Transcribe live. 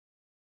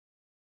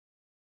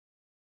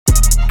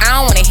I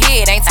don't wanna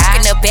hear it. Ain't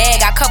talking the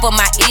bag, I cover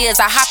my ears.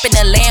 I hop in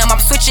the lamb, I'm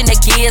switching the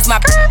gears. My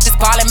just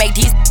ballin', make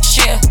these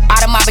shit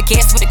out of my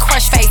baguettes with a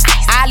crush face.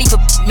 I leave a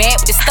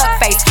mad with a stuck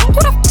face. Who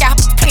the f*** y'all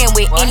playing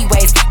with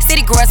anyways?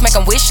 City girls make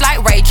 'em wish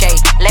like Ray J.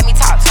 Let me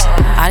talk to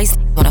 'em. All these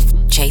wanna f***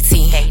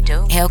 JT. They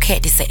do.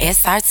 Hellcat, this a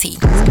SRT.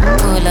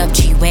 Pull up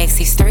G-Wax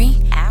 6'3",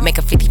 make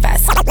a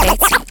 55 AT.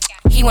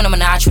 He wanna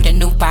menage with a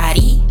new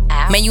body.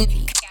 Man, you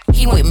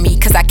he with me,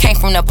 cause I came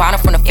from the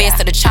bottom, from the fence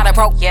to the chopper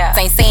broke.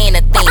 Ain't saying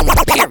a thing,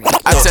 period.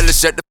 I tell her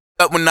shut the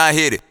up when I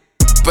hit it.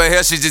 But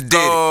hell, she just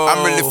did it.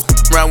 I'm really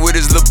around with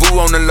his lil' boo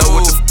on the low.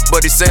 What the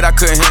but he said I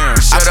couldn't hear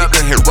him. Shut up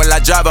and hear. While I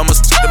drive, I'ma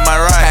to my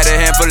right. Had a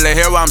handful of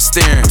hair while I'm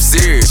steering. I'm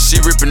serious. She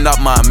ripping off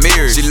my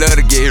mirrors. She love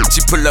to get hit.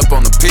 She pull up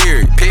on the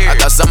period. I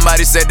thought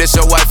somebody said that's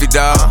your wifey,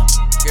 dawg.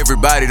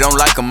 Everybody don't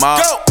like them all.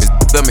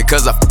 Love me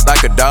cause I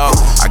like a dog.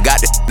 I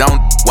got it,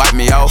 don't wipe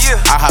me off.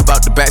 I hop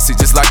out the backseat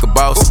just like a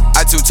boss.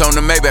 I two-tone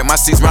the Maybach, my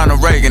seat's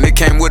Ronald Reagan. It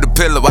came with a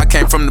pillow, I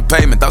came from the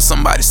pavement. Thought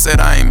somebody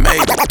said I ain't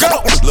made it.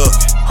 Look,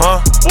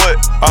 huh? What?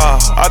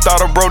 I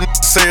thought a bro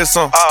said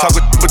something.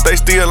 Talkin', but they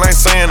still ain't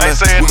saying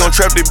nothing. We gon'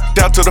 trap this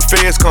out till the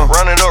feds come.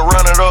 Run it up,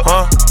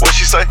 huh? What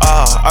she say?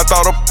 I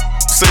thought a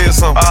said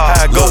something.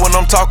 How I go when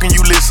I'm talking,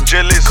 you listen.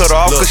 Cut her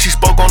off cause she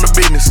spoke on the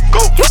business.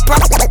 Go.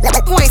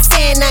 You ain't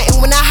saying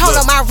nothing. When I hold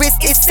on my wrist,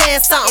 it's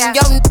saying something.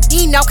 Yo,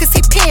 he know cause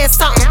he paying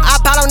something. I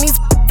bought on these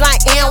like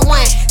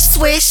N1.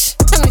 Swish.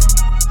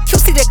 You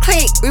see the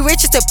click, we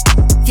rich as the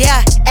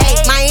ayy,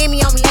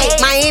 Miami on me,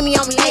 Miami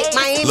on me,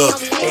 Miami Look,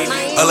 on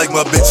me. I like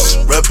my bitches,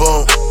 red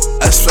bone,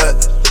 ass fat,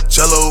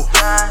 jello,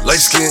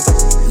 light skin,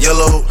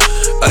 yellow,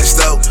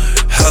 iced out,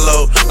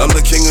 hello. I'm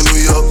the king of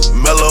New York,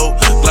 mellow,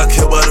 black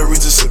hair by the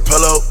Regis and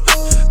Pello.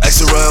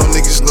 Ask around,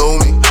 niggas know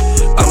me.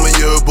 I'm a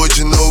year boy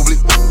Ginobili.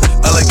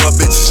 I like my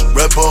bitches,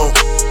 red bone,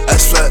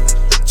 ass fat,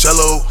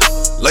 jello,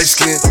 light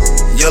skin,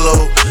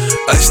 yellow,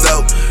 iced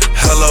out,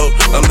 hello.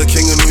 I'm the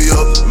king of New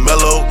York,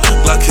 mellow,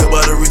 black hair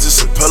by the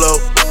Regis and Pello.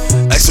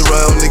 Ask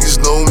around, niggas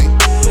know me.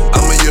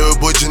 I'm a year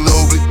boy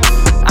Ginobili.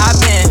 I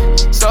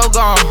been so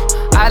gone,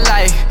 I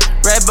like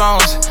red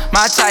bones,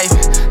 my type,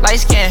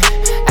 light skin,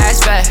 ass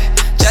fat,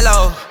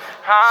 jello.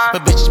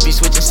 But bitches be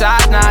switching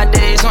sides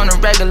nowadays on the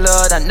regular.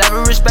 I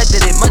never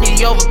respected it. Money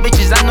over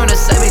bitches, I know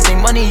that's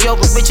everything. Money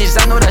over bitches,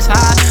 I know that's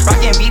high.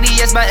 Rockin'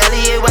 BBS by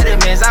Elliot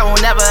Weathermans. I will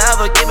never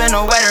ever give it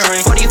no wedding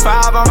ring.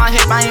 45 on my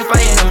hip, I ain't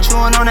fighting them.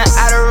 Chewing on that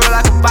Adderall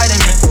like a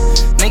vitamin.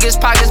 Niggas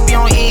pockets be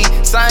on E,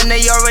 something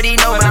they already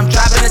know, but I'm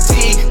dropping the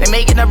T. They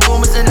making up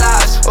rumors and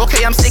lies.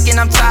 Okay, I'm sick and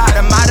I'm tired,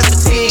 I'm out of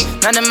fatigue.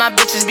 None of my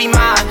bitches be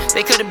mine.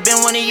 They could've been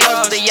one of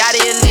yours, but they out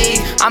of your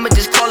league. I'ma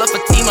just call her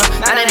Fatima.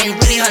 Now that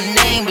ain't really her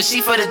name, but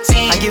she for the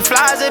team. I get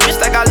flies at bitch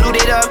like I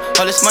looted up.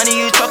 All this money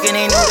you talking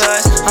ain't new to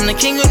us. I'm the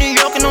king of New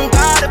York and on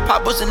God. If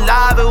Pop was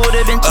alive, it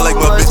would've been two I like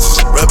of my us.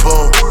 bitches, red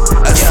bone,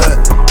 ass fat,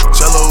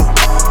 jello,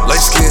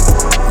 light skin,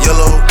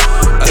 yellow.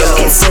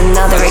 It's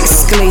another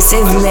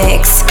exclusive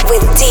mix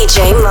with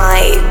DJ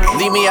Mike.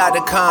 Leave me out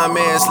the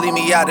comments, leave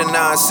me out the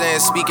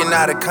nonsense. Speaking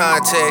out of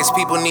context,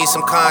 people need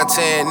some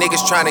content.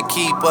 Niggas trying to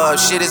keep up,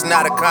 shit is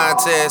not a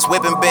contest.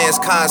 Whipping bands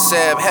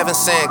concept, heaven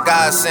sent,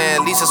 God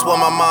sent. At least that's what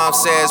my mom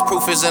says.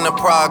 Proof is in the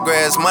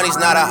progress, money's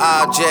not an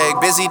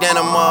object. Busy than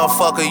a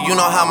motherfucker, you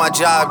know how my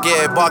job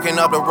get. Barking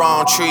up the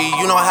wrong tree,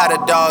 you know how the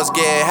dogs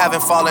get.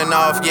 Haven't fallen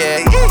off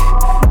yet.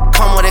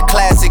 Come with a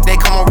classic, they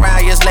come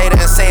around years later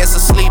and say it's a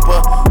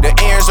sleeper. The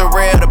earrings are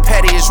real, the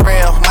petty is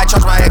real. Might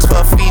charge my ex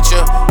for a feature.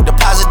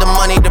 Deposit the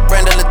money to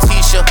Brenda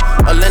Leticia,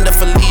 or Linda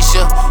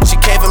Felicia. She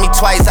came for me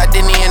twice, I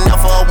didn't even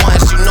know for her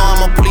once. You know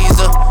I'm a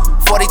pleaser.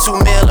 42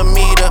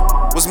 millimeter,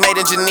 was made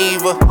in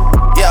Geneva.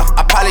 Yeah,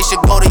 I probably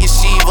should go to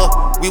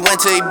Yeshiva. We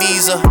went to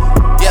Ibiza.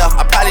 Yeah,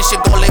 I probably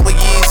should go live with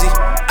Yeezy.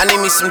 I need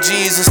me some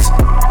Jesus.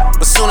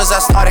 But soon as I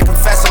started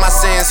confessing my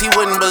sins, he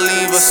wouldn't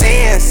believe us.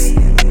 Sins.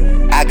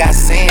 I got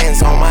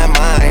sins on my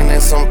mind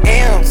and some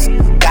M's.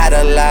 Got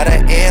a lot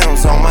of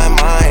M's on my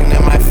mind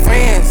and my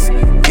friends.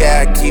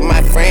 Yeah, I keep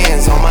my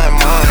friends on my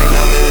mind.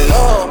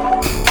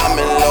 I'm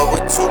in love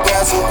with two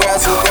girls,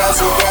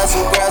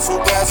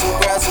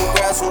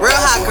 real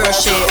hot girl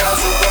shit.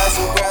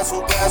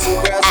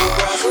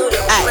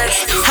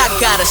 I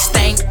got a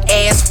stank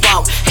ass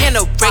walk and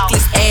a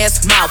reckless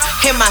ass mouth.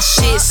 And my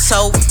shit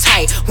so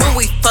tight. When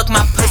we fuck,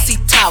 my pussy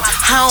talk.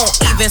 I don't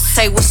even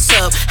say what's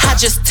up, I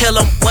just tell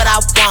him what I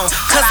want.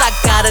 Cause I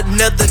got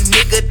another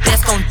nigga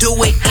that's gon' do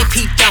it if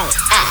he don't.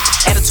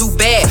 Attitude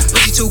bad,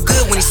 pussy too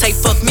good. When he say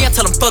fuck me, I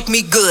tell him fuck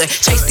me good.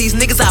 Chase these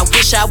niggas, I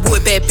wish I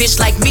would. Bad bitch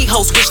like me,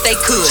 hoes wish they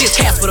could. She a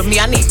task with me,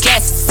 I need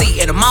gas to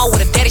see. And I'm all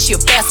with a daddy, she a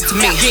bastard to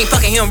me. You ain't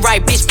fucking him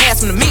right, bitch,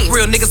 pass him to me.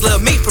 Real niggas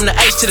love me from the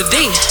H to the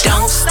D.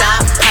 Don't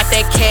stop, pop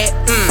that cat,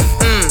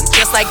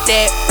 just like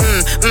that,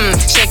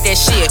 shake that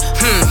shit,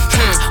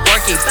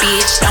 work it,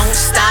 bitch. Don't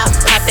stop,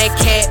 pop that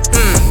cat,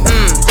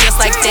 just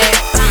like that,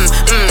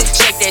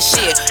 shake that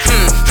shit,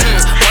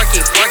 work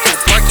it, work it,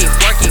 work it,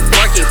 work it,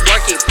 work it,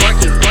 work it, work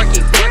it, work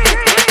it, work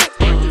it,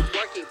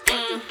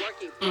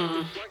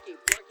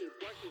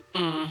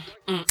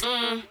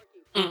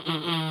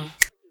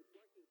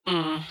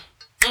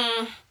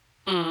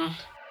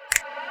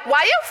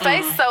 Why your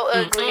face so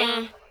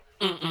ugly?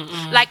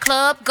 Like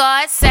Club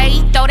God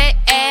say, throw that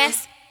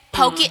ass,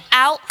 poke it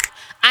out.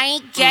 I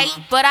ain't gay,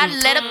 but I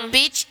let a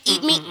bitch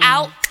eat me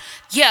out.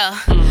 Yeah,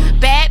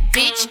 bad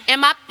bitch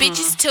and my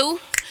bitches too.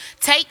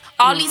 Take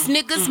all these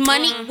niggas'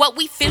 money, what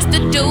we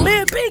finna do?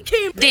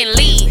 Then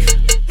leave,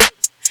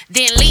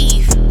 then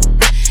leave.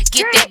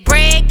 Get that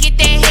bread, get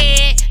that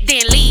head,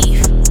 then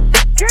leave,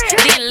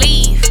 then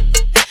leave.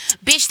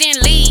 Bitch, then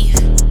leave.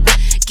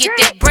 Get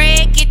that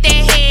bread, get that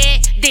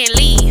head, then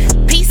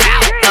leave. Peace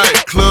out. Hey,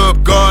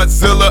 Club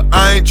Godzilla,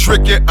 I ain't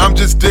tricking, I'm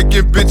just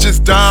dicking bitches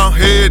down,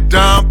 head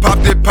down. Pop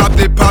that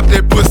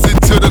pussy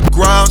to the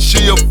ground.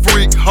 She a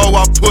freak, hoe,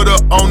 I put her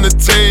on the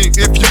team.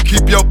 If you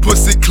keep your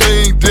pussy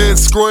clean, then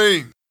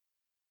scream.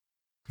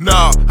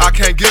 Nah, I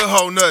can't give a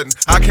hoe nothing.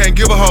 I can't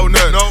give a hoe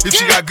nothing. If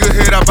she got good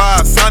head, I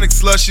buy a Sonic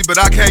slushy, but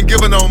I can't give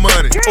her no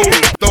money. Ooh,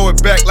 throw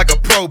it back like a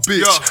pro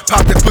bitch.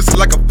 Pop that pussy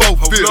like a faux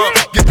fish.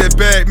 Get that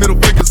bag,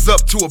 middle fingers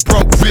up to a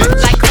broke bitch.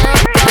 Like God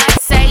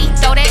say,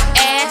 throw that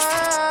ass,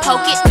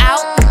 poke it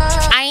out.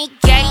 I ain't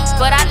gay,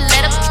 but I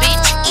let a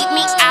bitch eat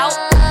me out.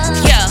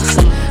 Yeah,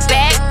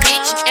 bad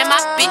bitch and my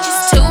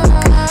bitches too.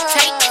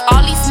 Take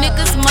all these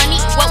niggas'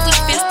 money, what we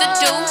finna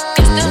do?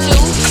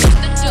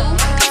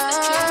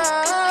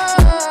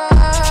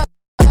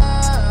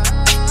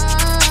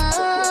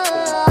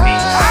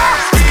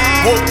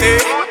 Whooped it,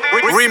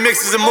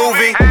 remix is a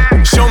movie.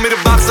 Show me the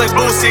box like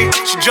Boosie.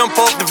 She jump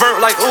off the vert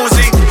like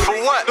Uzi. For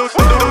what?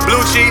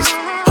 Blue cheese,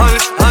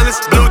 hundreds,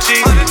 blue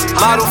cheese.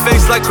 Model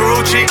face like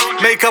Karuchi.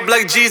 Makeup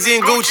like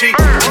Jeezy and Gucci.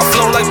 I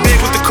flow like Big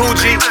with the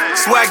Coochie.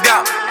 Swagged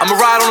out, I'ma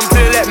ride on them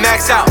till that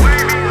max out.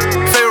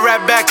 Favorite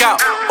rap back out.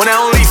 On that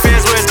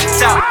OnlyFans where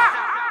it's out.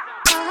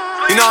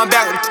 You know I'm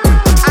back with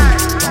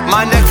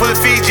my neck full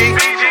of Fiji.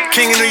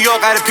 King in New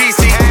York out of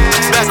PC.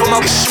 Back on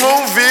my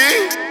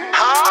Smoothie.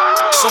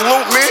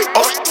 Salute me,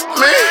 oh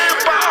me.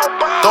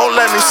 Don't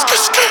let me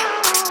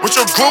with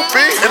your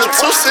groupie in a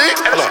two-seat.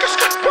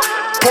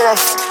 Pour off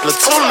in a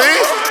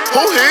two-lead.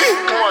 Who he?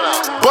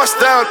 Bust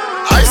down.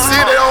 I see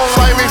they don't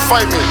like me,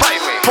 fight me.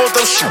 Pulled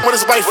them shit with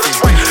his wifey.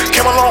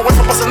 Came a long way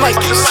from busting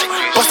Nikes.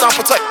 Bust down,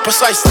 protect,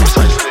 precisely.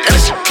 And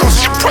this shit comes,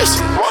 she pricey.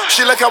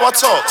 She like how I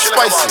talk,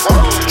 spicy.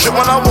 Drip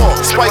when I walk,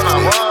 spiky.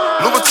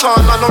 Louis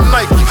Vuitton, not no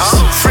Nikes.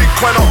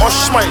 Frequent or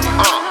smite.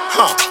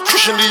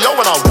 Christian Dior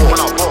when I walk.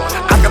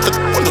 I got the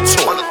on the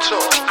tour.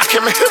 I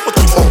came in here with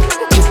the whole.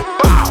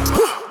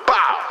 Who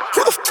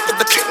the f is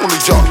the king on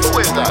New York? Who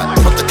is that?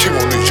 But the king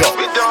on New York.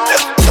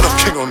 The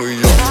king on New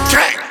York.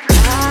 Gang.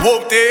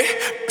 Whooped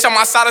it, bitch, I'm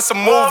outside of some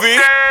movie.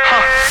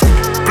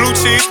 Blue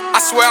cheese, I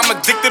swear I'm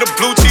addicted to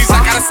blue cheese. I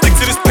gotta stick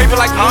to this paper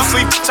like blue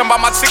sleep. I'm about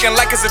my chicken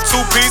like it's a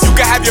two-piece. You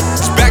can have your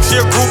bitch back, she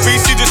a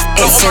groupie. She just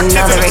It's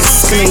another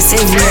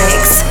exclusive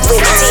mix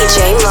with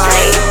DJ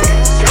Mike.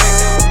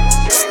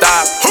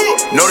 Stop.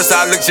 Notice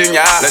how I looked you in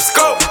your eye. Let's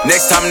go.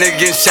 Next time a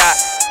nigga getting shot.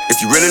 If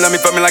you really love me,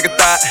 fuck me like a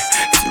thought.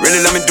 If you really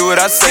let me do what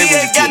I say,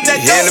 when you get me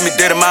here, let me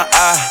dead in my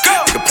eye.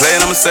 Nigga play it,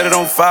 I'ma set it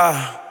on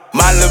fire.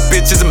 My little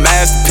bitch is a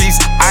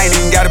masterpiece. I ain't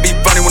even gotta be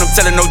funny when I'm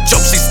telling no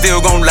jokes. She still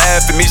gon'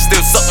 laugh at me.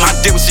 Still suck my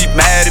dick when she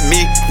mad at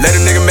me. Let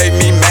a nigga make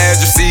me mad,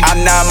 you see. I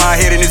nod my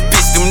head in this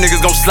bitch. Them niggas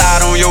gon'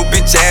 slide on your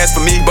bitch ass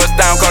for me. Bust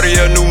down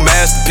Cartier, new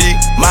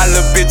masterpiece. My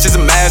little bitch is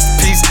a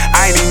masterpiece.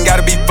 I ain't even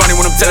gotta be funny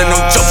when I'm telling no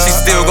jokes. She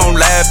still gon'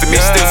 laugh at me.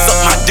 Still suck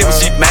my dick when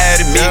she mad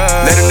at me.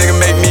 Let a nigga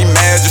make me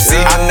mad, you see.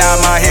 I nod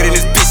my head in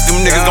this bitch.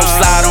 Them niggas gon'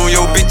 slide on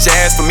your bitch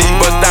ass for me.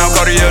 Bust down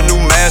Cartier, new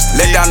masterpiece.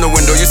 Let down the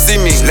window, you see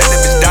me. Let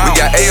that bitch down. We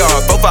got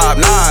AR,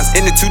 459s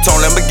in the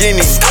two-tone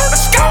Lamborghini.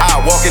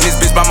 I walk in this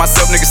bitch by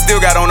myself, nigga still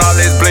got on all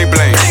this bling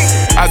bling.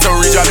 I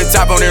told Reach out the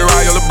top on that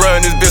Royal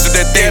LeBron and this bitch with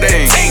that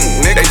thing.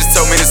 They just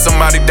told me that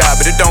somebody died,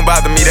 but it don't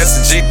bother me, that's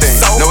the G thing.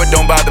 No, it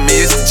don't bother me,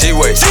 it's the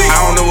G-way.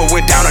 I don't know what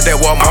went down at that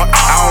Walmart.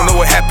 I don't know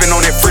what happened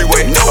on that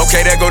freeway.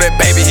 Okay, there go that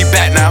baby, he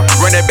back now.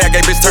 Run that back,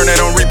 hey bitch, turn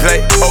that on replay.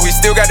 Oh, he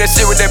still got that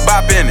shit with that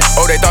bop in it.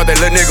 Oh, they thought that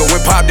little nigga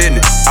went pop,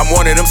 didn't it? I'm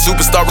one of them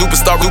superstar. I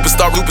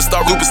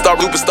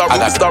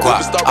got the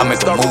Glock, I'm in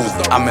the move,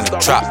 I'm in the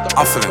trap.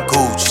 I'm feeling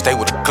Gucci, stay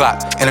with a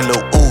Glock and a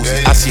little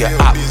Uzi. I see a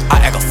op, I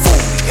act a fool,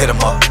 hit him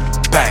up.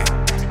 Bang,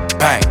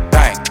 bang,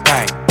 bang,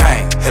 bang,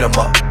 bang, hit him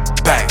up.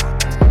 Bang,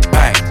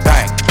 bang,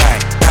 bang, bang,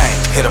 bang,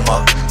 hit him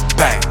up.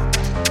 Bang,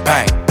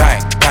 bang,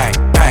 bang, bang,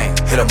 bang,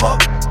 hit him up.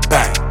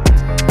 Bang,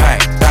 bang,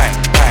 bang,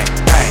 bang,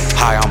 bang.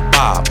 Hi, I'm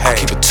Bob, I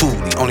keep it Thule,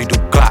 only do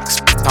Glocks.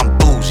 I'm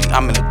bougie,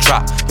 I'm in the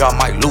drop, y'all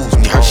might lose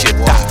me, her shit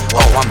die.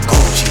 Oh, I'm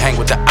Gucci, hang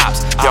with the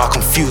ops, y'all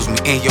confuse me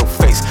in your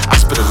face. I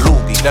spit a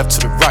loogie, left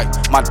to the right,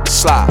 my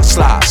slide,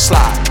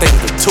 they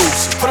with the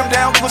tools. Put him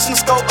down, pushing the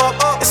stove up,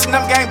 it's in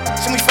them game,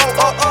 see me fold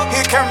up.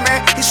 Here,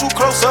 cameraman, he shoot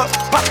close up,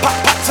 pop, pop,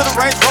 pop to the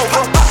Range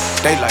Rover.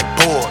 They like,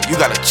 boy, you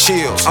gotta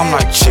chill. I'm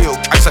like, chill,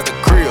 ice at the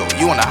grill.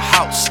 You in the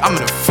house, I'm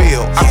in the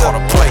field. I call the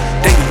play,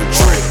 they do the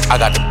drill. I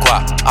got the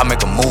guap, I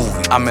make a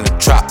movie. I'm in the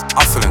drop,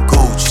 I'm feeling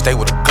Gucci. Stay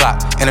with a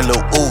Glock and a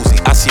little Uzi.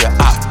 I see a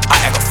op, I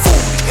act a fool.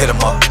 Hit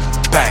him up,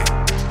 bang,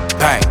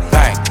 bang,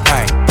 bang,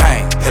 bang,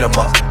 bang. Hit him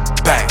up,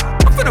 bang,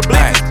 bang,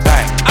 bang,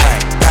 bang,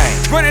 bang.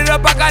 Run it up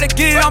up, I gotta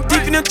get it. I'm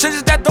deep in them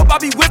trenches, that dope I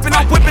be whipping.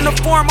 I'm whipping the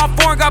foreign, my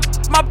foreign got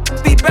my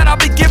be bad, I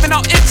be giving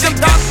out itch. Them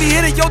dogs be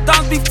hitting, your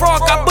dogs be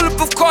fraud. Got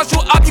bulletproof cars, you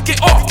up, you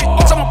get off.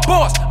 I'm a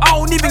boss, I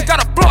don't even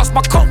gotta floss.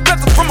 My coat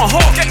better from a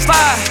hawk.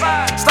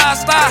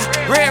 Slide,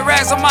 red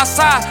rags on my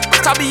side.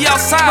 Bitch, I be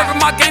outside, ripping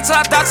my game till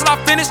I die, till I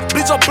finish.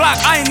 Bleach on block,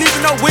 I ain't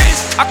leaving no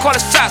witness. I call the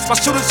shots, my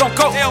shooters on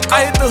go.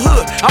 I hit the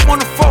hood, I'm on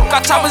the floor.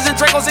 Got choppers and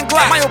Dracos and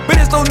Glock. My old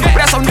business don't know,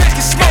 that's on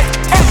niggas smoke.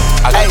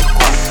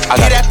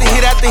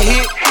 Hit after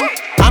hit.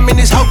 I'm in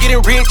this hoe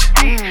getting rich.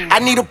 I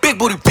need a big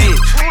booty bitch.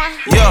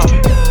 Yeah.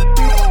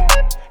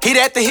 Hit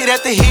after hit.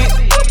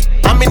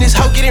 I'm in this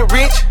hoe getting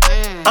rich.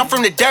 I'm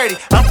from the dirty,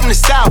 I'm from the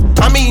south.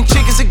 I'm eating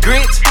chickens and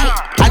grits.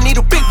 I need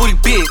a big booty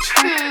bitch.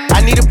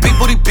 I need a big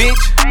booty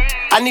bitch.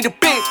 I need a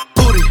big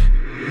booty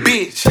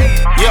bitch.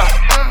 Yeah.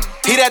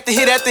 Hit after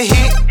hit.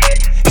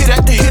 Hit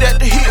after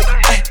hit.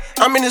 Ay,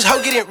 I'm in this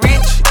hoe getting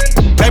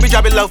rich. Baby,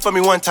 drop it low for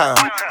me one time.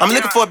 I'm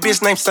looking for a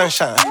bitch named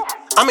Sunshine.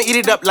 I'ma eat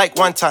it up like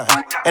one time,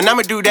 and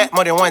I'ma do that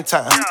more than one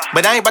time.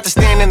 But I ain't about to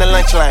stand in the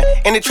lunch line.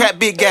 In the trap,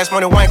 big gas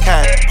more than one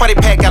kind. Party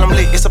pack got them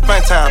lit, it's a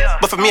fun time.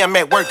 But for me, I'm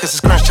at work cause it's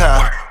crunch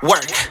time.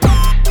 Work.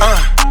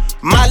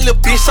 My little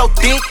bitch so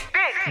thick,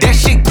 that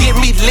shit get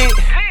me lit.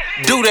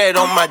 Do that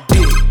on my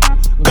dick.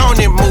 Gone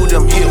and move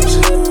them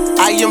hips.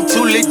 I am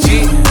too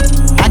legit.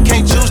 I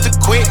can't choose to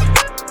quit.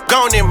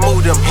 Gone and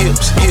move them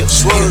hips.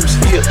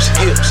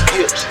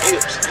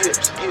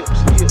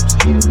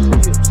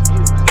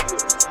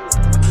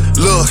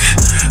 Look,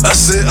 I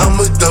said I'm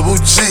a double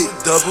G.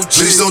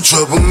 Please don't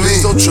trouble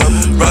me.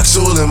 Rocks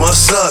all in my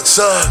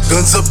socks.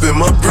 Guns up in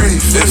my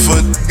brief. If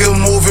a nigga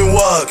moving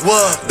wild,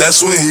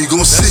 that's when he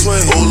gon' see.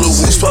 All the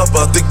wheels pop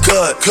out the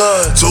cut.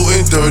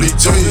 Toting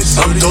 33s.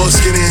 I'm dark,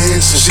 skinny,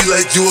 handsome. She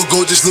like you a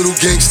gorgeous little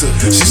gangster.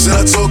 She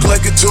said I talk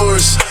like a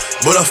tourist,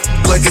 but I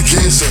like a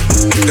cancer.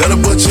 Got a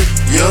bunch of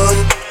young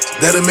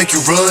that'll make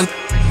you run.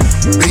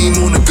 Beam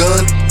on the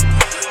gun.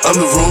 I'm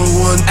the wrong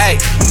one.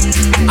 Hey,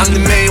 I'm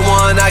the main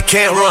one, I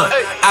can't run.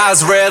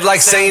 Eyes red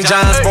like St.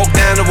 John's, broke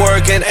down to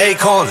work in 8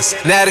 corners.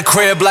 Now the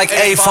crib like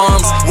 8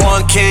 farms,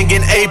 1 king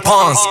and 8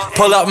 pawns.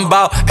 Pull up in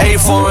about 8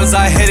 foreigns,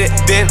 I hit it,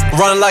 then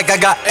run like I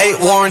got 8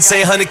 warrants.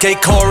 Say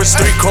 100K chorus,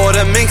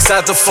 3/4 minks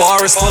out the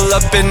forest. Pull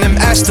up in them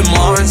Aston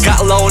Martins.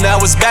 Got low, now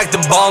it's back to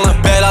ballin'.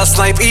 Bet I'll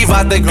snipe Eve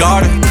out the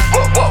garden.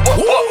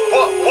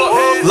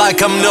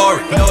 Like I'm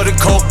Nori. Know the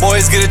coke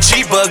boys get it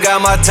cheaper.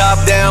 Got my top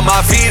down,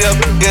 my feet up.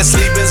 Get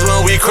sleepin's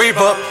when we creep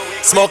up.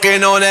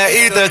 Smoking on that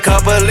ether,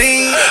 cup of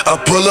lean.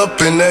 I pull up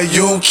in that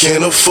you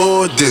can't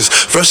afford this.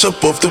 Fresh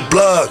up off the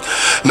block,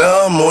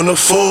 now I'm on the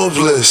Forbes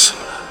list.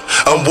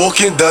 I'm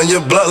walking down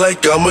your block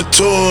like I'm a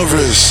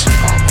tourist.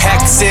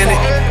 Packs in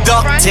it,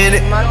 dark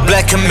tinted,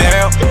 black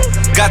Camaro.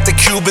 Got the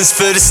Cubans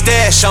for the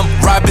stash, I'm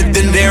Robert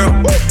De Niro.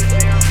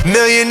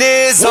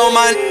 Millionaires on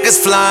my niggas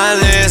flying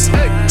list.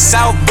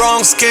 South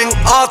Bronx King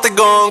Arthur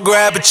gon'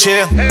 grab a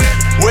chair.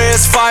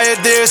 Where's fire,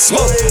 there's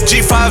smoke.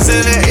 G5's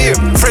in the ear.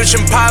 French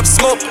and pop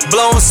smoke,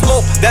 blowing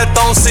smoke that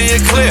don't see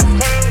it clear.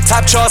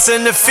 Top charts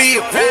in the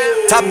field,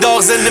 top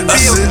dogs in the I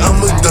field. said I'm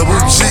a double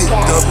G.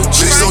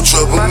 Please don't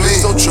trouble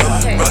me.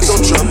 Rocks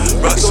don't trouble.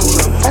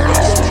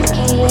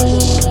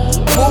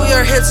 Move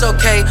your hips,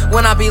 okay.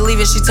 When I be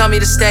leaving, she tell me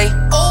to stay.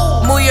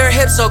 Move your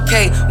hips,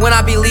 okay. When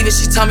I be leaving,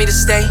 she tell me to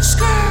stay.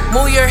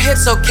 Move your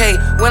hips, okay.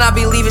 When I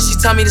be leaving, she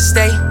tell me to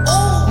stay.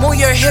 Move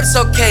your hips,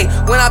 okay.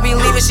 When I be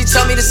leaving, she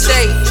tell me to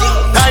stay.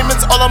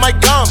 Diamonds all on my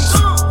gums.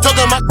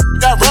 Talking my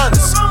got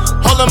runs.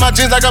 Holding my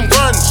jeans like I'm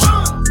grunge.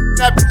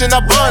 That bitch in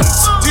the buns.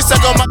 She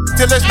suck on my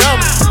till it's numb.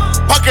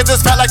 Pockets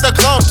is fat like the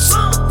clumps.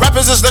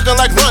 Rappers is looking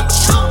like lunch.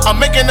 I'm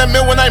making a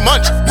meal when I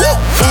munch. Woo.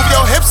 Move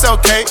your hips,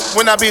 okay.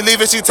 When I be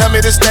leaving, she tell me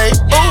to stay.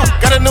 Ooh,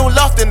 got a new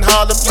loft in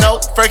Harlem. No,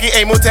 Fergie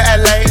ain't moved to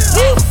LA.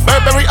 Woo.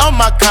 Burberry on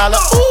my collar.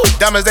 Ooh,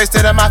 diamonds they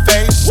sit in my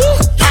face. Woo.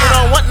 You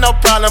don't want no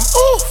problem.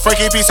 Ooh,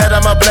 Frankie P said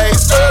I'm a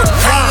blaze.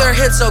 Move your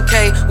hips,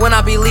 okay. When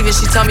I be leaving,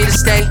 she tell me to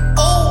stay.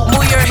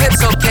 Move your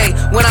hips, okay.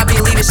 When I be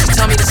leaving, she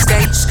tell me to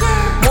stay.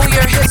 Move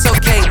your hips,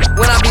 okay.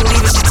 When I be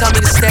leaving, she tell me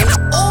to stay.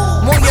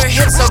 Move your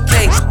hips,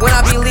 okay. When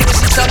I be leaving,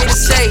 she tell me to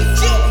stay.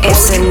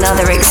 It's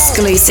another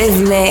exclusive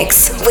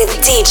mix with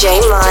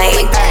DJ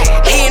Mike.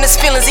 He in his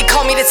feelings, he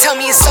called me to tell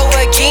me it's over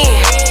again.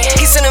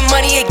 He sending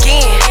money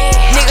again.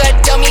 Nigga a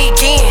dummy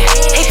again.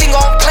 He think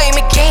I'll play him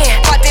again.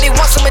 Thought that he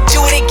wants him to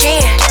do it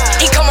again.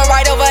 He coming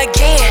right over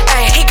again.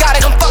 Ay, he gotta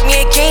come fuck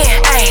me again.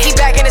 Ay, he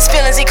back in his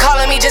feelings, he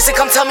calling me just to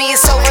come tell me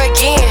it's over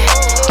again.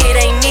 It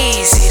ain't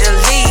easy to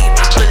leave,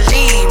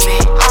 believe me.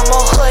 I'm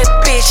a hood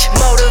bitch,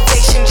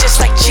 motivation just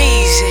like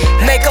Jeezy.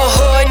 Make a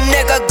hood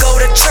nigga go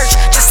to church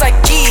just like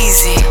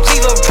Yeezy.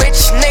 Leave a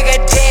rich nigga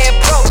dead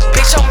broke,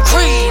 bitch I'm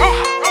greedy.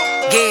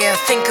 Yeah,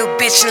 think a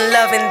bitch in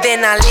love and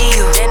then I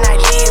leave.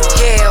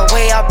 Yeah,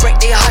 way I break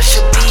their heart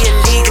should be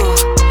illegal.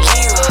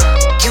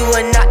 You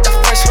are not the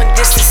first one,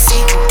 this the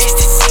sequel.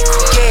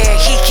 Yeah,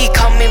 he keep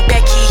coming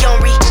back, he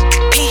on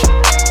repeat.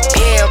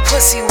 Yeah,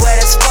 pussy wet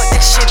as fuck,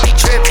 that shit be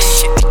drippin'.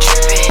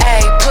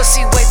 Ayy,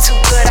 pussy way too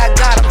good, I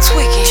got him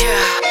tweaking.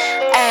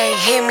 Ayy,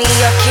 hit me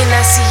up, can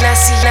I see?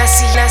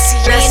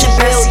 We in the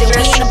building,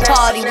 we in the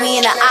party, we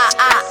in the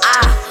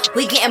We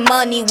getting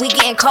money, we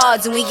getting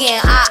cards, and we getting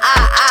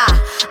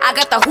I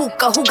got the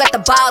hookah, who got the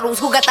bottles,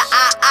 who got the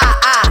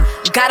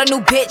Got a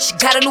new bitch,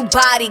 got a new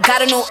body,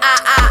 got a new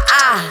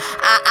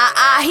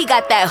he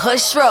got that hood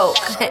stroke,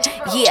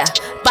 yeah.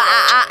 But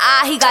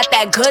he got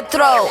that good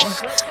throw,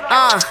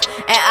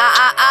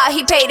 and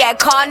he paid that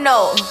car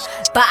note.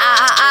 But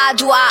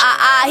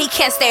he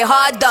can't stay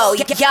hard though.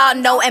 Y'all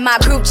know in my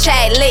group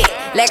chat lit,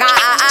 like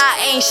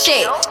ain't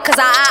shit. Cause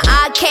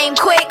I came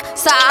quick,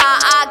 so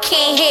I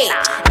can't hit.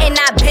 And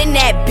I been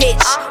that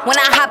bitch when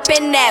I hop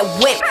in that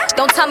whip.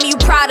 Don't tell me you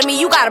proud of me,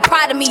 you got a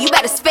pride of me, you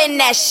better spend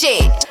that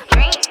shit.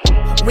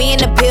 We in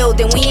the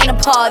building, we in the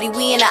party,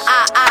 we in the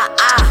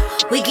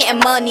We getting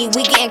money,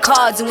 we getting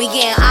cards, and we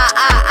getting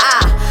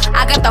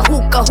I got the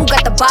hookah, who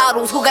got the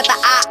bottles, who got the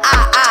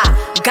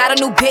Got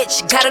a new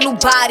bitch, got a new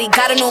body,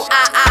 got a new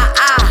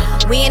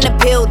We in the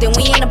building,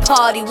 we in the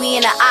party, we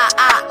in the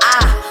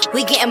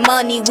We getting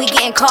money, we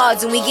getting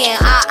cards, and we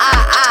getting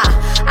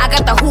I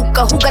got the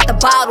hookah, who got the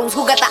bottles,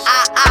 who got the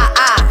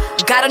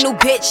Got a new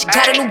bitch,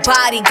 got a new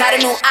body, got a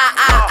new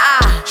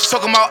She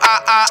talking about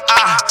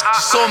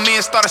She saw me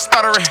and started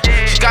stuttering.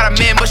 She got a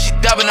man, but she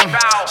dubbing him.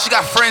 She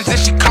got friends and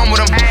she come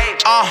with them.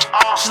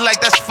 She like,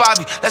 that's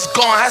Fabi, let's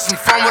go and have some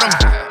fun with them.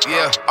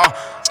 Yeah,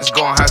 let's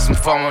go and have some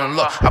fun with them.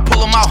 Look, I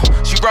pull them out,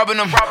 she rubbing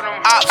them.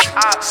 Ops,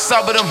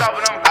 subbing them.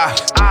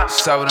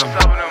 Subbing them.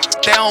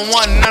 They don't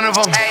want none of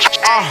them.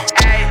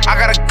 I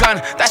got a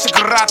gun, that's a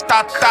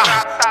grata-ta.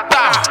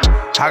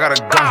 I got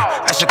a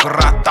gun, that's a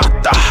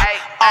grata-ta.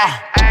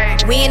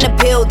 We in the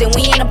building,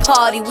 we in the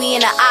party, we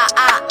in the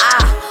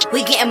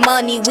We getting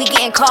money, we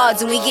getting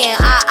cards, and we getting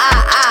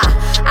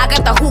I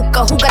got the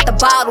hookah, who got the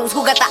bottles,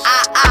 who got the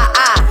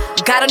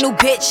Got a new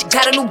bitch,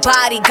 got a new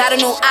body, got a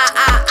new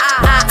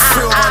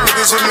Feel my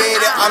niggas who made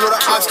it, I know the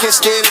ops can't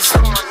stand us.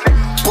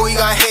 Boy, you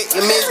got hit,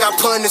 your mans got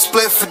put in the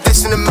split for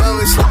this and the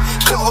melons.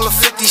 Clip all the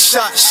 50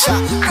 shots,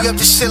 we up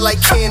this shit like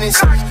cannons.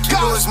 You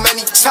know there's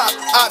many top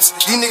ops,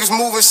 these niggas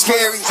moving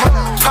scary.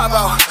 Pop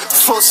out,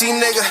 4C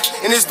nigga,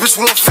 and this bitch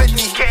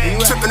 150.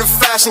 Trippin' the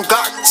fashion,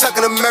 Glock,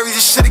 tuckin' the Mary,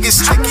 this shit'll get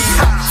sticky.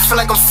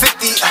 Feel like I'm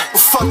 50,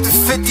 but fuck the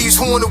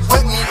 50s, who wanna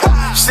whip me?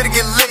 Shit'll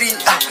get litty,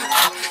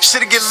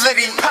 shit'll get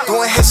litty.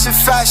 Doing hits and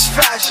fast,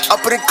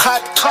 up in the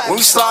clap. When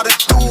we slide it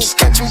through,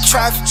 catch him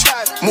traffic.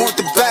 Move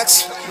the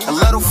backs, and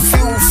let her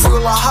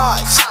fuel our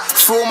hearts.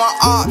 Fuel my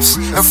ops,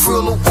 and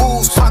fuel the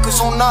wolves. Pockets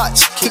on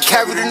knots, he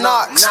carry the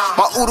knocks.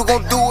 My Uda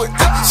gon' do it,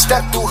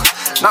 step through.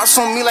 Knots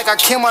on me like I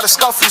came out of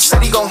scuffle.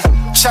 Said he gon'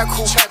 check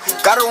who.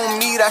 Got it on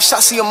me, that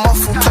shot see a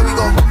muffle. Pray we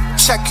gon'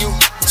 check you.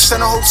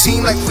 Send a whole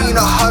team like we in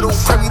a huddle.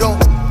 Pray we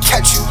don't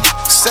catch you.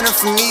 Send it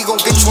for me,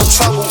 gon' get you in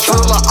trouble. Feel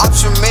like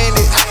option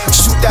mandate.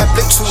 Shoot that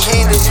bitch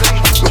two-handed.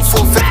 Look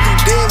for victory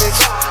damage.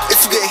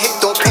 If you get hit,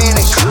 don't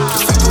panic.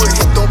 If you do a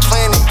hit, don't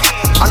plan it.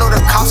 I know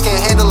the cops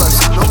can't handle us.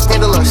 No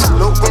handle us.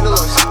 No handle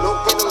us. No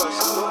handle us.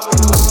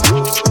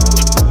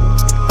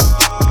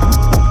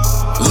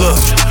 Look,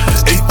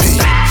 AP,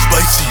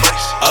 spicy.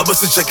 I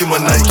bust a check in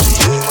my Nike.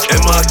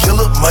 Am I a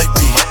killer? Might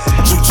be.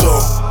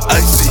 Two-tone,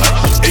 icy.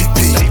 AP,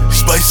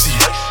 spicy.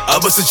 I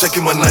bust a check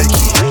in my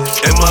Nike.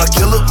 Am I a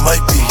killer?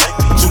 Might be.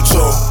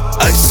 Two-tone,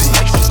 icy.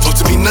 Talk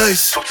to me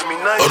nice,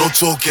 or don't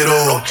talk at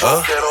all,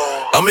 huh?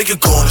 I make a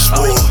corner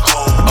sport.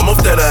 I'm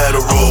off that I had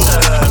a roll.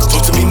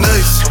 Talk to me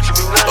nice,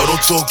 or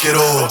don't talk at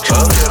all,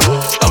 huh?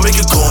 I make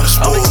a corner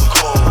sport.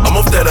 I'm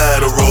off that I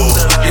had a roll.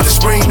 Get the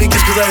spring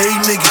niggas cause I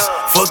hate niggas.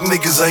 Fuck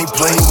niggas, I ain't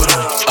playing with them.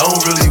 I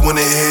don't really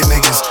wanna hear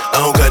niggas.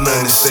 I don't got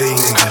nothing to say,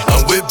 nigga.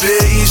 I'm with Bear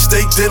eating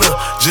steak dinner.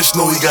 Just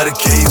know he got a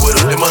K with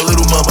her. And my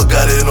little mama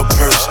got it in her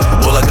purse.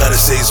 All I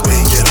gotta say is wait,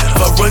 get it.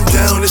 If I run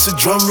down, it's a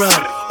drum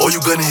round. All you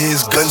gonna hear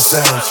is gun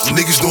sounds.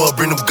 Niggas know I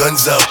bring them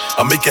guns out.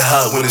 I make it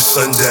hot when it's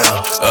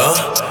sundown.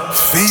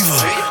 Fever.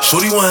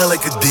 Shorty want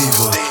like a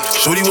diva.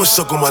 Shorty want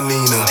suck on my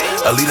Nina.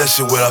 I leave that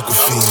shit where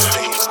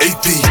Aquafina.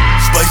 AP,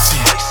 spicy.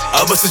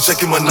 I bust a check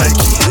in my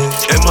Nike.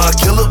 Am I a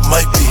killer?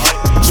 Might be.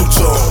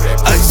 Two-tone,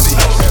 icy.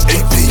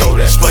 AP,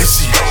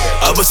 spicy.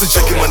 I bust a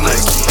check in my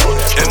Nike.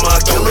 Am I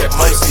a killer?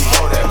 Might be.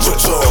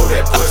 Two-tone.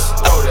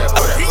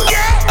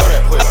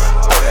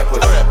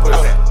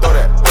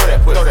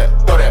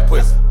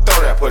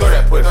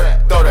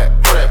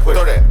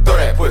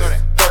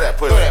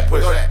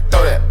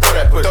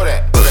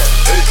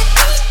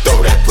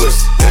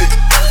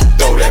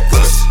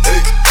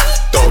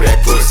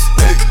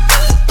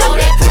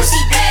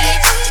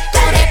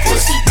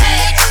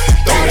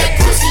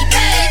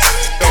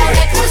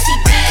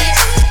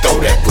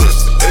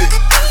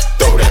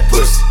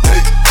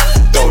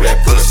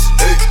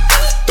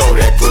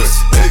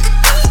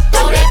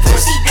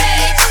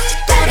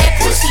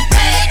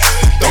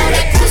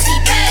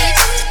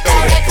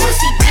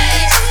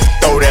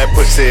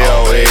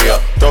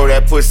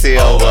 Pussy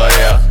over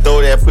there,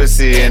 throw that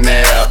pussy in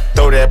there,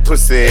 throw that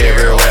pussy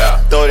everywhere,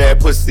 throw that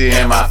pussy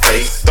in my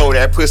face, throw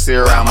that pussy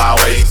around my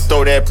waist,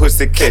 throw that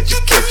pussy catch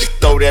it,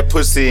 throw that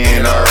pussy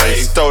in a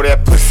race, throw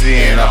that pussy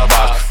in a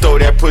box. Throw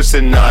that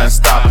pussy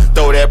non-stop.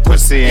 Throw that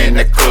pussy in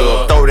the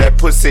club. Throw that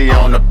pussy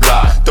on the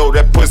block. Throw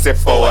that pussy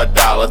for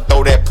 $1.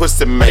 Throw that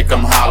pussy, make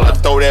them holler.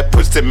 Throw that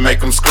pussy, make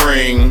them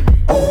scream.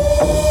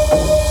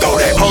 Throw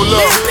that. Hold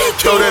up,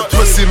 throw that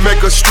pussy, make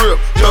her strip.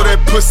 Throw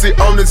that pussy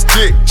on his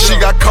dick. She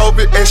got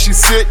COVID and she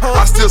sick.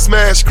 I still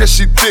smash cause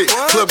she thick.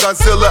 Club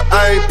Godzilla,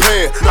 I ain't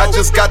playing. I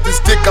just got this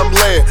dick, I'm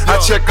laying.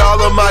 I check all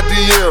of my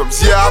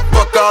DMs. Yeah, I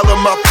fuck all of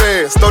my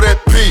fans. Throw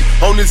that P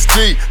on this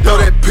D. Throw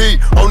that P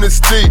on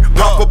this D.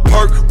 Pop a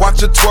perk,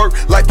 watch it twerk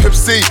like Pimp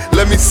C.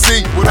 Let me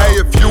see.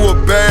 Hey, if you a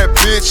bad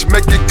bitch,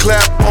 make it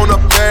clap on a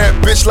bad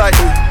bitch like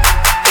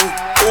ooh,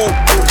 ooh,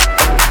 ooh.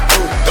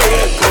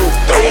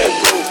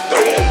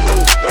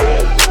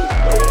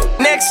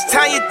 Next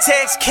time you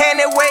text, can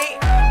it wait?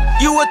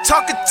 You were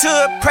talking to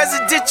a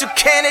presidential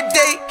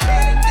candidate.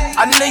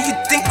 I know you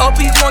think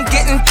Obi-Wan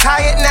getting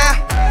tired now.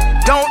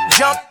 Don't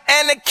jump,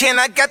 Anakin,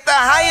 I got the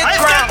higher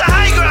ground.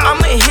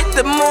 I'ma hit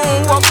the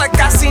moonwalk like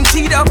I seen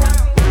Tito.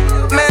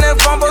 Man,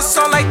 if Rumble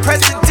song like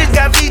President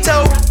got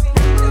veto.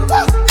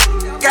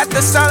 Got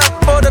the sign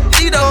up for the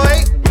veto,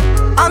 eh?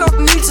 I don't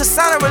need to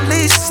sign a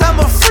release, I'm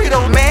a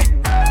Frito, man.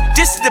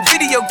 This is the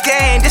video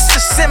game, this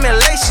is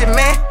simulation,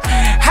 man.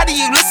 How do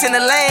you listen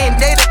to lame?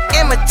 They the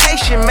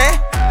imitation, man.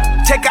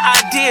 Take an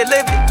idea,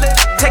 live it.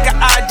 Take an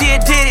idea,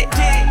 did it.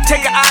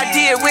 Take an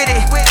idea with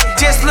it.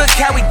 Just look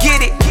how we get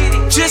it.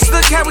 Just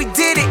look how we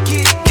did it.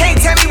 Can't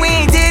tell me we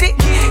ain't did it.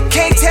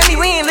 Can't tell me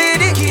we ain't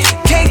lit it.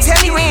 Can't tell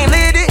me we ain't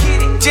lit it.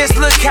 Just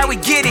look how we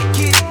get it.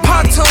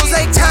 Pontoons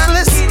ain't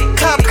timeless.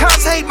 Cop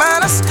cops ain't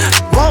minus.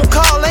 Won't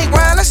call ain't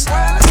runners.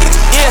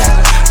 Yeah,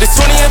 the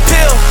 20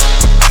 appeal.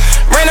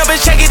 Ran up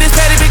and check it, this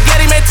patty Big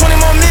Daddy made 20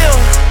 more mil.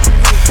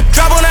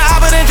 Drop on the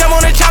oppa, then jump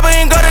on the chopper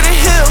and go to the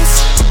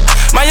hills.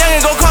 My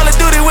youngin' go Call of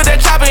Duty with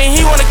that chopper and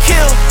he wanna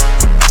kill.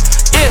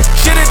 Yeah,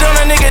 shit it on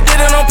a nigga, did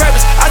it on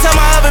purpose. I tell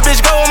my other bitch,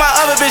 go with my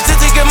other bitch,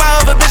 just to get my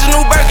other bitch a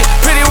new Birkin.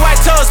 Pretty white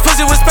toes,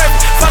 pussy was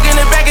perfect. Fucking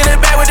the back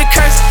with the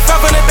curse.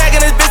 Fuck on the back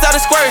of this bitch out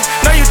of squirt.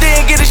 No, you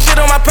didn't get this shit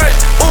on my purse.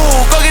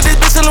 Ooh, go get this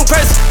bitch a new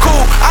purse.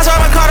 Cool, I saw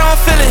my car, don't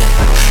feel it.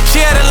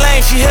 She had a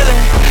lane, she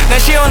healin'. Now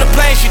she on the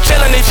plane, she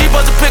chillin'. And she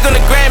supposed to pick on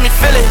the gram and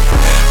feel it.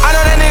 I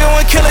know that nigga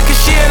won't kill her, cause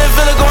she in the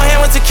villa going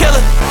hand with tequila.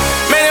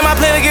 Man, in my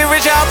plan to get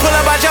rich, I'll pull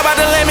up, I jump out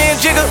the lane, me and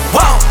jigger.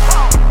 Whoa,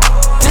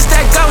 this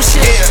that ghost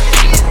shit.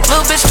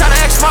 Little bitch tryna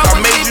act smart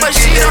with me, but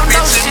she don't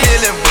know shit. I made you get that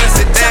rich and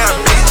bust it down,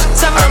 bitch.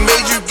 I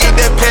made you get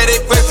that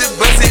patty,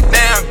 bust it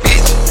down,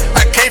 bitch.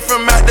 I came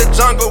from out the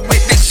jungle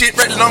with this shit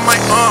right on my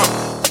arm.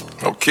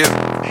 Okay.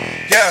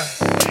 Yeah,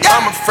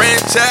 I'm a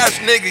franchise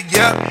nigga,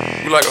 yeah.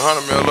 You like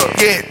 100 mil up.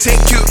 Yeah, 10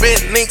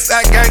 Cuban links,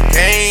 I got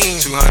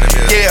game. 200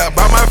 mil. Yeah,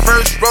 bought my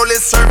first roller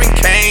serving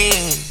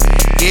cane.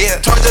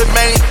 Yeah, told the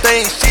main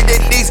thing, she the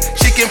least,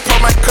 she can pour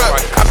my cup.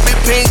 I put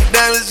pink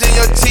diamonds in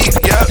your teeth,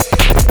 yup.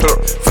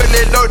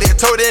 Fully loaded,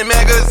 told that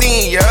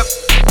magazine, yup.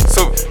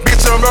 So,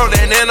 bitch, I'm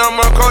rolling and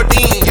I'm on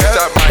codeine,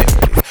 yup.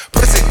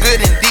 Pussy good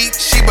and deep,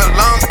 she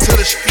belongs to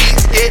the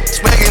streets, yeah.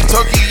 Swaggin'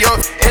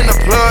 Tokyo in the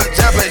plug,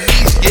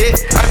 Japanese, yeah.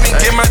 I been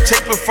get my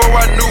check before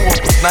I knew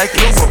what was Nike.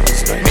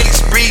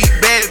 Mixed breed,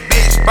 bad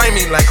bitch, bite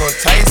me like on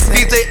Tyson.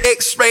 DJ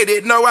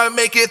X-rated, know I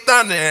make it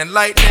thunder and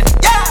lightning.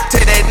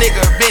 Take that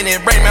nigga Benny,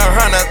 bring me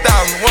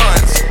 100,000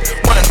 ones.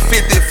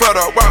 150 for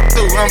the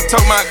walkthrough, I'm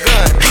told my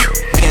gun.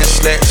 Being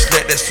slack,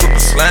 that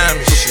super slime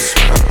and shit.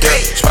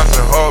 Yeah,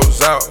 swapping hoes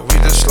out, we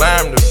just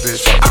slammed the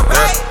bitch.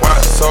 Yeah,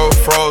 watch so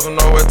frozen,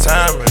 know what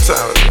time it's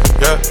out.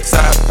 Yeah,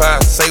 side by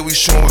say we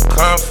shootin' with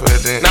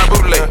confidence. Now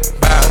bootleg,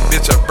 buy a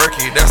bitch a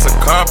Berkey, that's a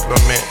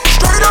compliment.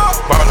 Straight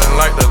up, ballin'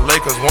 like the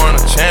Lakers won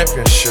a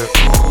championship.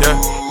 Yeah,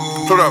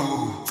 put up,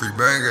 free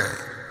bang gang.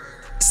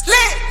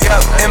 Slick.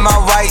 Yeah, in my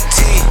white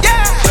tee.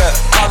 Yeah,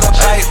 call up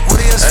Hype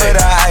Williams for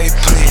the hype,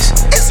 please.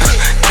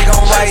 They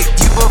gon' write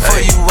you before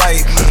you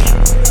write me.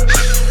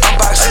 I'm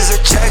boxes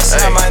of checks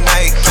on my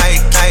Nike.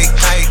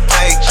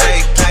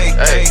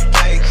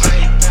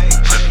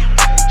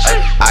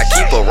 I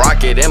keep a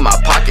rocket in my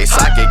pocket,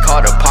 socket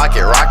called a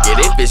pocket rocket.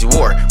 If it's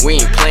war,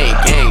 we ain't playing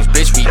games,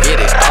 bitch, we get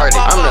it started.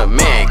 I'm the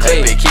man,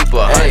 clip it, keep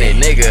 100,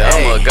 nigga,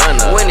 I'm a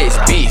gunner. When it's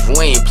beef,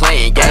 we ain't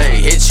playing games, we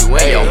hit you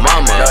in your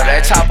mama. No,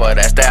 that chopper,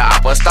 that's that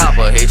oppa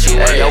stopper, hit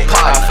you in your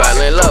pot. I fell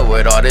in love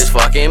with all this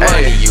fucking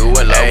money, you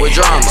in love with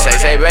drama.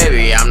 Say,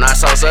 baby, I'm not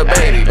Sosa,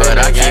 baby,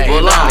 but I keep a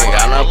long.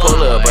 Got a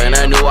pull up in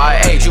a new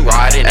I8, you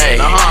riding in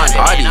a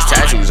Honda. All these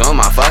tattoos on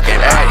my fucking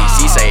body,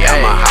 she say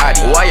I'm a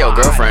hottie. Why your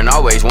girlfriend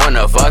always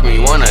wanna fuck me,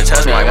 wanna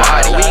touch my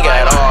body? We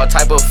got all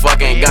type of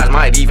fucking guys,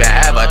 might even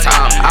have a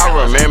Tommy.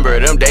 I remember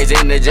them days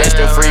in the just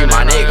to free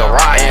my nigga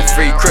Rod and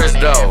free Chris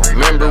though.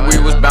 Remember we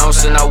was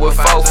bouncing out with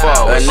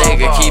Fofo. A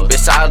nigga keep it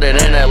solid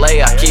in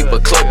LA, I keep a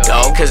clip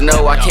though. Cause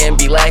no, I can't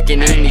be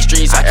lacking in these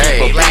streets, I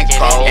keep a big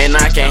pole. And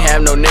I can't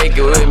have no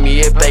nigga with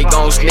me if they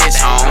gon' snitch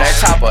on. That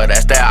chopper,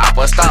 that's that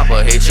oppa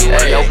stopper, hit you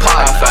in your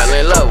pot. I fell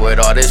in love with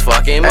all this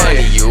fucking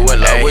money. You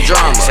in love with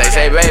drama.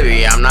 Say,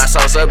 baby, I'm not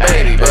Sosa,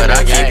 baby, but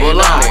I keep pulling.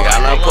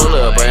 Got no pull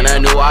up, and I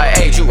knew I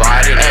ate you.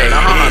 I didn't eat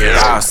 100.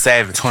 I'm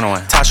savage.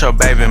 21. Touch your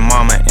baby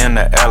mama in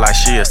the air like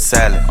she a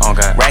salad.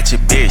 Okay.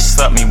 Ratchet bitch,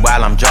 suck me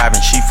while I'm driving.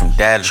 She from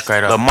Dallas.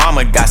 Straight up. Lil'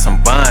 mama got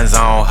some buns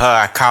on her.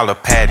 I call her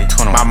Patty.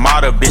 21. My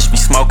mother bitch be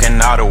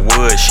smoking all the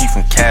wood. She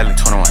from Cali.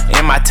 21.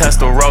 In my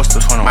Tesla roaster.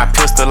 21. My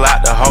pistol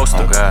out the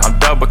holster. I'm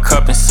double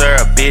cupping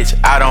syrup, bitch.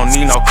 I don't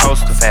need no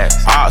coaster.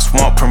 Facts. Ops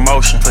want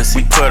promotion.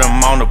 Pussy. We put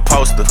him on the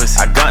poster. Pussy.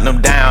 I gunned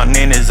him down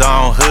in his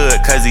own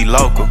hood, cause he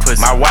local.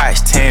 Pussy. My watch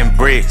 10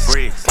 bricks.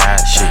 God,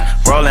 shit.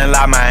 Rolling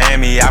like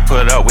Miami, I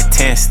put up with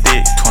 10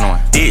 sticks. 21.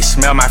 Bitch,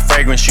 smell my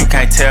fragrance, you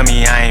can't tell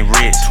me I ain't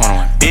rich.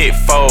 21. Big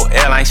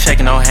 4L, ain't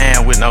shaking no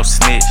hand with no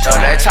snitch. So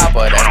that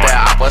chopper, that's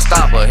that oppa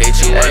stopper. Hit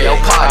you in your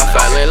pot. I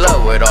fell in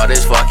love with all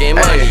this fucking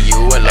money. You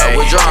in love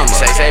with drama.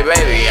 Say,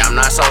 baby, I'm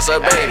not Sosa,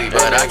 baby,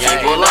 but I keep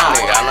pulling.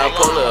 Got no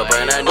pull up,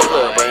 and I do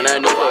up, and I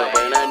do up,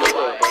 and I do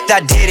up. I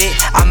did it,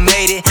 I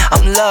made it,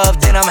 I'm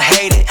loved and I'm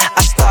hated.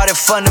 I started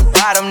from the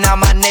bottom, now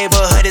my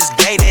neighborhood is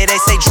gated. They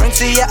say drink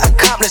to your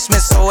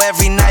accomplishments, so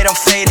every night I'm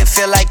faded.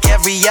 Feel like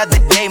every other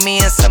day me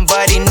and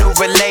somebody new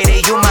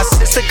related. You my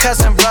sister,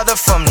 cousin, brother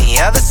from the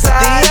other side.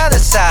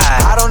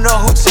 I don't know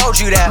who told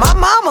you that. My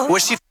mama.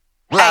 Was she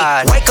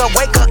right? Hey, wake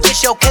up,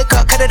 get your cake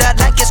up, cut it out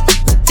like it's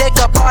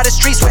take up all the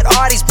streets with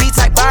all these beats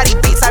like body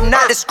beats. I'm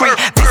not discreet.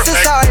 This is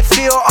how I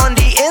feel on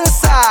the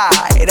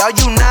inside. Are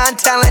you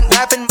non-talent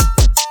rapping?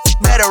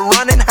 Better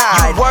run and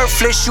hide. You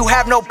worthless, you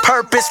have no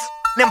purpose.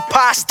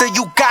 Imposter,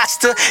 you got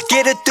to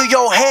get it through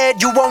your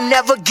head. You won't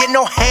never get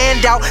no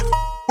handout.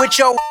 With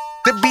your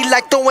to be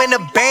like throwing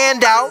a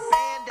band out.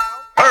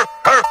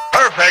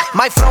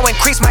 My flow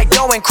increase, my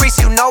dough increase.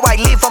 You know I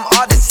leave from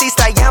all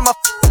deceased. I am a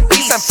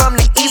beast. I'm from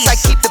the east. I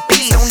keep the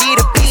peace. Don't need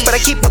a piece, but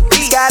I keep the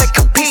peace. Gotta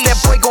compete. That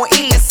boy gon'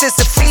 eat this is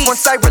a feast.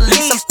 Once I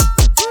release,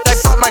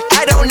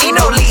 I don't need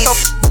no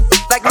lease.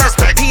 Like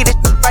Master P,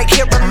 right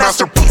here a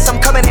masterpiece.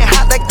 I'm coming in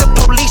hot like the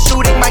police,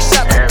 shooting my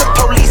shot like the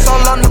police. All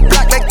on the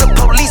block like the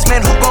policeman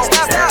who gon'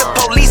 stop the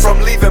police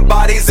from leaving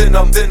bodies in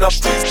them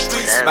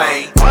streets,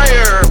 man.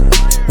 Fire.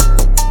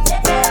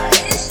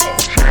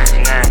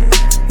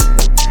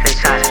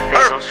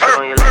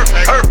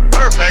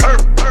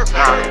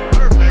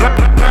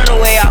 Burn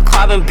away all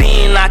carbon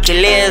beam, knock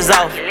your legs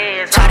off.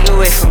 Try to get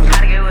away from me,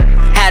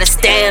 had to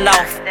stand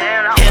off.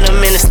 Hit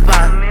him in the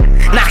spine,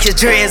 knock his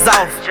dreads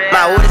off.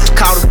 My orders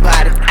caught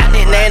about it. I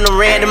didn't name them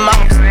random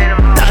mouse.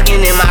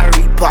 Thuggin' in my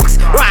Reeboks,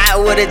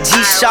 ride with a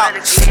G-Shock.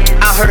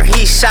 I heard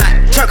he shot,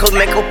 Turkle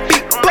make a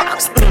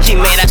beatbox. He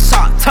made that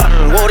shot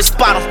turn, wore the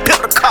spot on,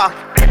 built the car.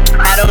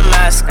 Had a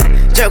mask,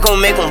 Turkle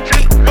make him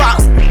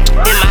beatbox.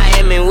 In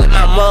Miami with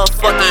my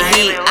motherfucking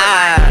heat.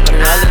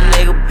 Another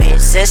nigga bitch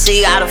said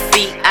she got her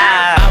feet.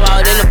 I'm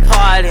out in the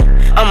party,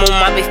 I'm on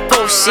my big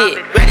full shit,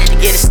 ready to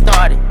get it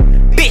started.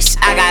 Bitch,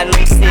 I got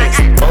no sense.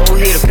 Oh,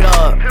 hit the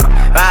plug.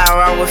 Ride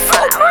around with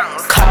folk.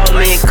 Call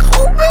me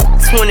Kobe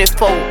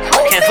 24.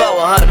 Can't fuck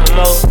with her no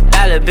more.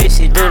 That little bitch,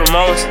 she do the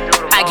most.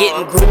 I get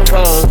in groove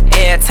on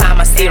every time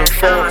I see them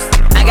folks.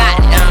 I got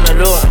it down the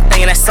door,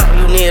 thinking that's something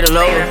you need to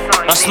know.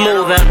 I'm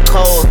smooth and I'm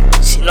cold.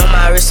 She know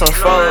my wrist on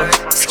froze.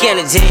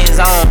 Skinny jeans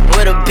on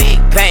with a big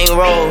bang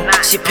roll.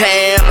 She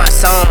paying my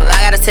songs,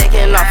 I gotta take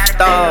it off the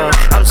thong.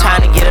 I'm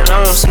trying to get it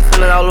on. She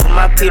feeling all over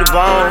my Peter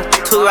Bone.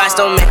 Two rights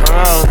don't make her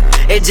wrong.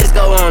 It just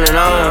go on and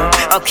on.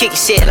 I'm kicking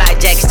shit like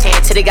Jackie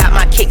Chan till they got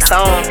my kicks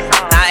on.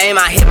 I aim,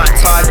 I hit my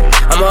target.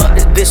 I'ma up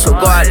this bitch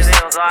regardless.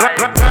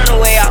 Burn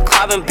away all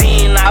carbon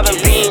beam, I've been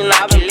lean,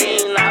 I've been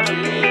lean, I've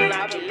been lean,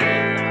 I've been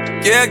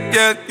lean.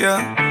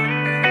 Yeah.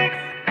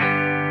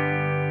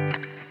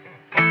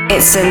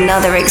 It's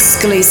another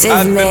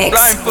exclusive mix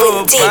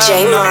with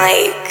DJ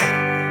Mike.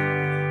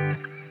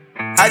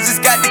 I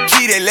just got the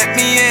key, they let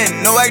me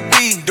in, no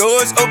ID.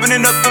 Doors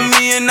opening up for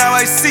me and now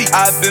I see.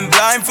 I've been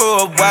blind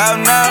for a while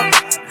now.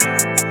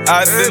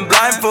 I've been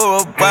blind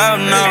for a while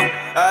now.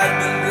 I've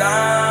been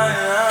blind.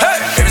 Hey!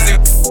 Every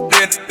single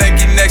think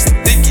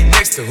you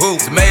next to who?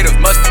 Tomatoes,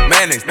 mustard,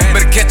 mayonnaise.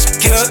 Better catch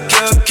you.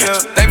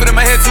 Thankful that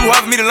my head too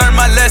hard for me to learn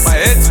my lesson. My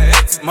head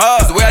too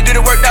hard. The way I did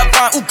it worked out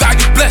fine. Ooh, God,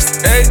 you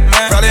blessed. Hey,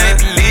 man. Probably ain't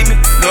believe me.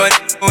 No, I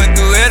went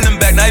through hell and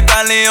back. Now he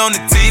finally on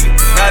the TV.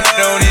 Now they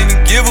don't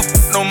even give a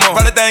no more.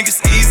 Probably think it's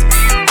easy.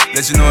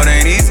 Let you know it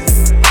ain't easy.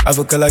 I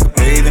fuck her like a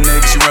bathing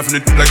nigga. She run from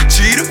the like a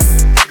cheetah.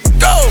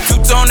 Go!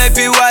 Two-tone AP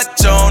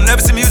watch on.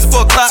 Never see me use it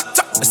for a clock.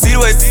 I see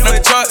the way it's on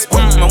the charts.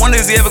 I wonder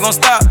is he ever gonna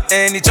stop?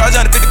 And he charge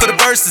 150 for the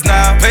verses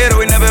now. Pay it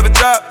away, never ever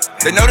drop.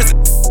 They notice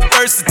it's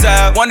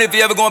versatile. Wonder if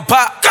he ever gonna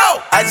pop.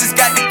 Go! I just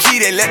got the key,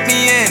 they let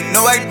me in.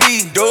 No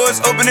ID.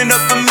 Doors opening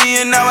up for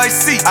me and now I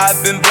see. I've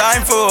been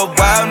blind for a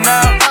while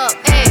now.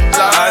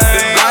 I've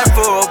been blind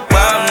for a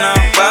while now.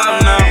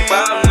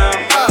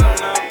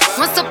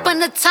 Once upon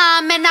a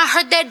time and I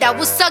heard that I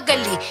was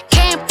ugly.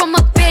 Came from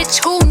a